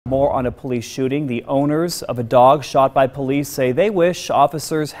More on a police shooting. The owners of a dog shot by police say they wish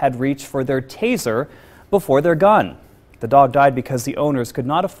officers had reached for their taser before their gun. The dog died because the owners could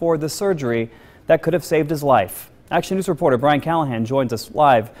not afford the surgery that could have saved his life. Action News reporter Brian Callahan joins us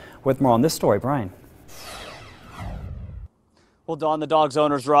live with more on this story. Brian. Well, Dawn, the dog's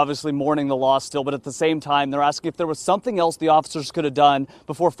owners are obviously mourning the loss still, but at the same time, they're asking if there was something else the officers could have done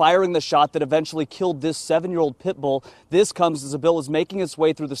before firing the shot that eventually killed this 7-year-old pit bull. This comes as a bill is making its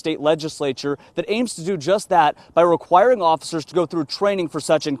way through the state legislature that aims to do just that by requiring officers to go through training for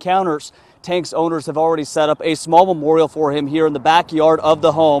such encounters. Tank's owners have already set up a small memorial for him here in the backyard of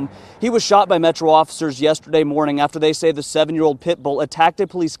the home. He was shot by Metro officers yesterday morning after they say the 7-year-old pit bull attacked a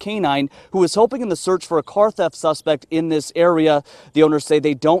police K-9 who was helping in the search for a car theft suspect in this area. The owners say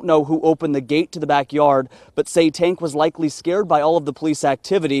they don't know who opened the gate to the backyard, but say Tank was likely scared by all of the police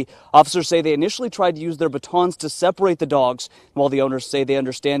activity. Officers say they initially tried to use their batons to separate the dogs. While the owners say they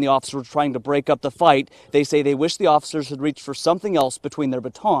understand the officers were trying to break up the fight, they say they wish the officers had reached for something else between their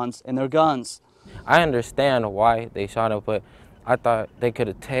batons and their guns. I understand why they shot him, but I thought they could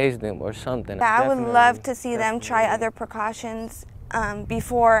have tased him or something. I would love to see them try other precautions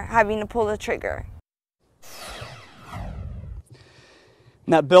before having to pull the trigger.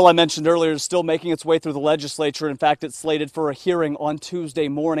 And that bill I mentioned earlier is still making its way through the legislature. In fact, it's slated for a hearing on Tuesday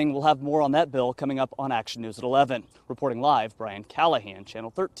morning. We'll have more on that bill coming up on Action News at 11. Reporting live, Brian Callahan, Channel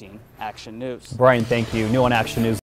 13, Action News. Brian, thank you. New on Action News.